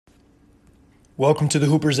Welcome to the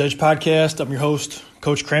Hooper's Edge podcast. I'm your host,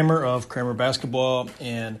 Coach Kramer of Kramer Basketball,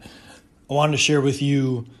 and I wanted to share with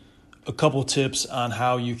you a couple tips on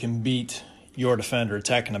how you can beat your defender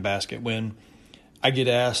attacking the basket. When I get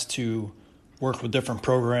asked to work with different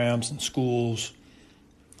programs and schools,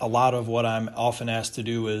 a lot of what I'm often asked to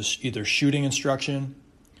do is either shooting instruction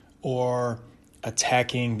or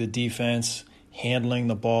attacking the defense, handling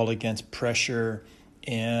the ball against pressure.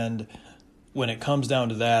 And when it comes down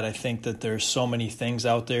to that, I think that there's so many things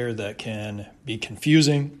out there that can be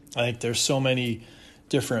confusing. I think there's so many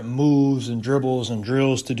different moves and dribbles and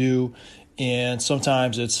drills to do, and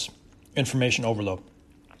sometimes it's information overload.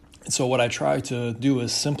 And so what I try to do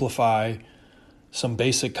is simplify some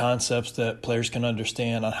basic concepts that players can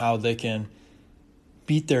understand on how they can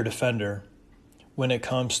beat their defender when it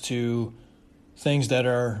comes to things that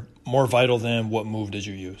are more vital than what move did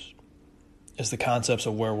you use. Is the concepts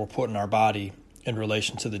of where we're putting our body in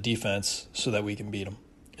relation to the defense so that we can beat them.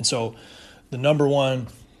 And so but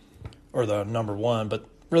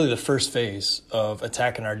really the first phase of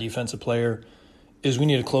attacking our defensive player is we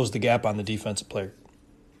need to close the gap on the defensive player.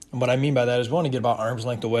 And what I mean by that is we want to get about arm's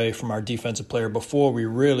length away from our defensive player before we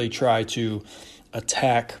really try to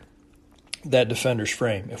attack that defender's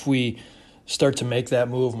frame. If we start to make that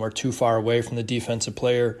move and we're too far away from the defensive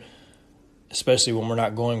player, especially when we're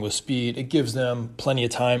not going with speed, it gives them plenty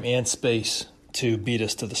of time and space to beat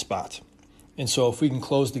us to the spot. And so if we can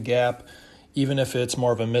close the gap, even if it's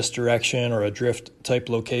more of a misdirection or a drift type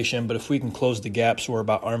location, but if we can close the gap so we're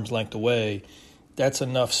about arm's length away, that's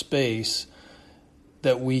enough space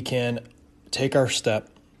that we can take our step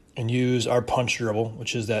and use our punch dribble,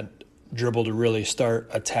 which is that dribble to really start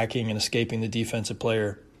attacking and escaping the defensive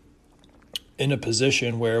player in a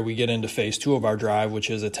position where we get into phase two of our drive, which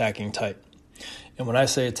is attacking tight. And when I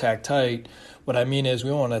say attack tight, what I mean is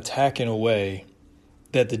we want to attack in a way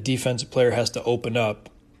that the defensive player has to open up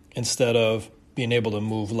instead of being able to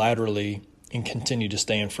move laterally and continue to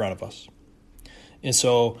stay in front of us. And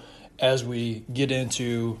so as we get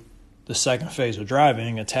into the second phase of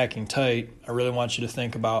driving, attacking tight, I really want you to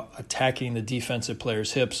think about attacking the defensive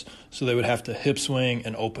player's hips so they would have to hip swing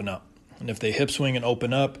and open up. And if they hip swing and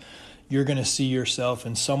open up, you're going to see yourself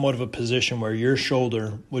in somewhat of a position where your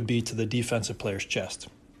shoulder would be to the defensive player's chest.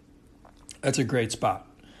 That's a great spot.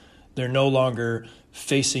 They're no longer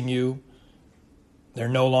facing you. They're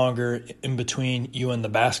no longer in between you and the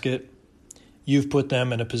basket. You've put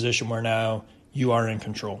them in a position where now you are in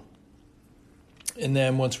control. And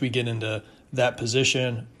then once we get into that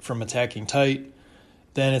position from attacking tight,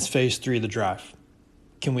 then it's phase three of the drive.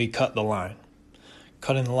 Can we cut the line?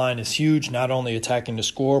 Cutting the line is huge, not only attacking to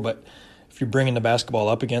score, but if you're bringing the basketball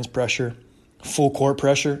up against pressure, full court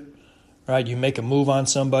pressure, right? You make a move on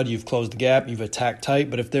somebody, you've closed the gap, you've attacked tight,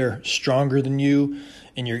 but if they're stronger than you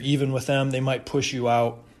and you're even with them, they might push you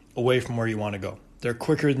out away from where you want to go. They're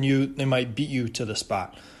quicker than you, they might beat you to the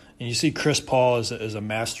spot. And you see Chris Paul is a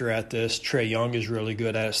master at this. Trae Young is really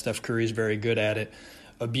good at it. Steph Curry is very good at it,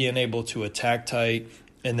 of being able to attack tight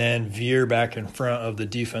and then veer back in front of the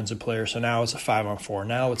defensive player. So now it's a 5-on-4.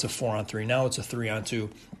 Now it's a 4-on-3. Now it's a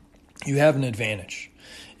 3-on-2. You have an advantage.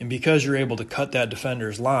 And because you're able to cut that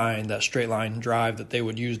defender's line, that straight line drive that they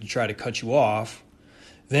would use to try to cut you off,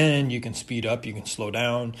 then you can speed up, you can slow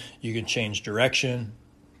down, you can change direction.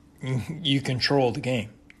 You control the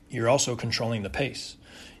game. You're also controlling the pace.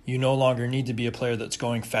 You no longer need to be a player that's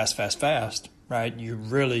going fast, right? You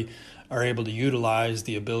really are able to utilize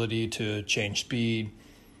the ability to change speed,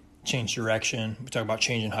 change direction. We talk about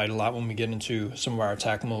changing height a lot when we get into some of our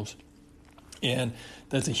attack moves. And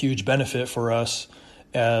that's a huge benefit for us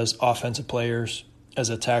as offensive players,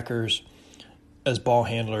 as attackers, as ball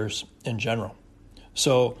handlers in general.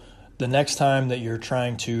 So the next time that you're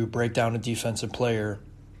trying to break down a defensive player,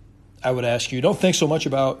 I would ask you, don't think so much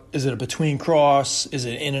about, is it a between cross, is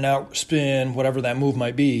it in and out spin, whatever that move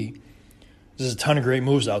might be. There's a ton of great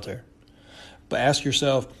moves out there. But ask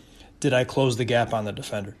yourself, did I close the gap on the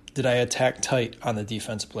defender? Did I attack tight on the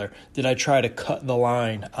defensive player? Did I try to cut the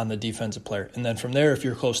line on the defensive player? And then from there, if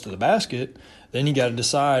you're close to the basket, then you got to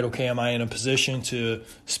decide, okay, am I in a position to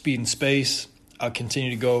speed and space? I'll continue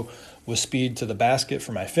to go with speed to the basket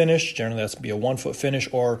for my finish. Generally, that's be a 1-foot finish.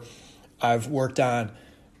 Or I've worked on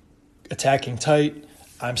attacking tight.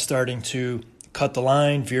 I'm starting to cut the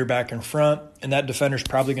line, veer back in front, and that defender's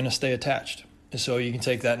probably going to stay attached. And so you can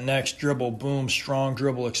take that next dribble, boom, strong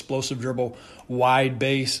dribble, explosive dribble, wide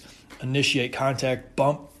base, initiate contact,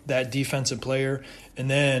 bump that defensive player, and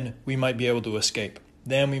then we might be able to escape.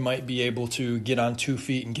 Then we might be able to get on 2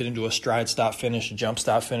 feet and get into a stride stop finish, a jump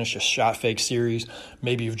stop finish, a shot fake series.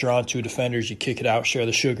 Maybe you've drawn 2 defenders, you kick it out, share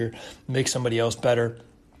the sugar, make somebody else better.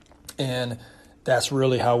 And that's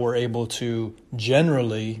really how we're able to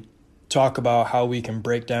generally talk about how we can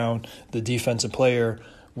break down the defensive player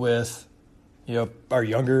with, our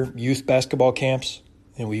younger youth basketball camps.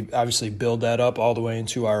 And we obviously build that up all the way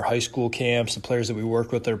into our high school camps, the players that we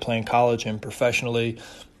work with that are playing college and professionally.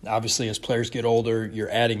 Obviously, as players get older, you're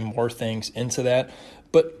adding more things into that.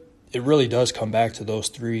 But it really does come back to those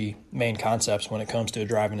three main concepts when it comes to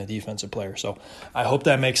driving a defensive player. So I hope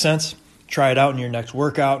that makes sense. Try it out in your next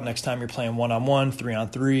workout, next time you're playing one-on-one,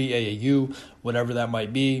 3-on-3, AAU, whatever that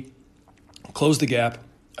might be. Close the gap,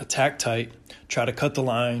 attack tight, try to cut the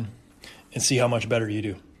line, and see how much better you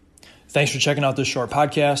do. Thanks for checking out this short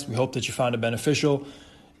podcast. We hope that you found it beneficial.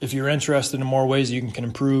 If you're interested in more ways you can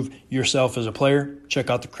improve yourself as a player, check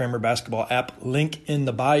out the Kramer Basketball app, link in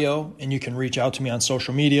the bio, and you can reach out to me on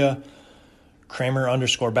social media,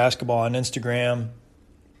 Kramer_basketball on Instagram,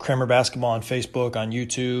 Kramer Basketball on Facebook, on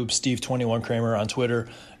YouTube, Steve21Kramer on Twitter,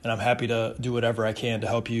 and I'm happy to do whatever I can to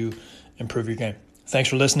help you improve your game. Thanks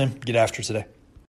for listening. Get after today.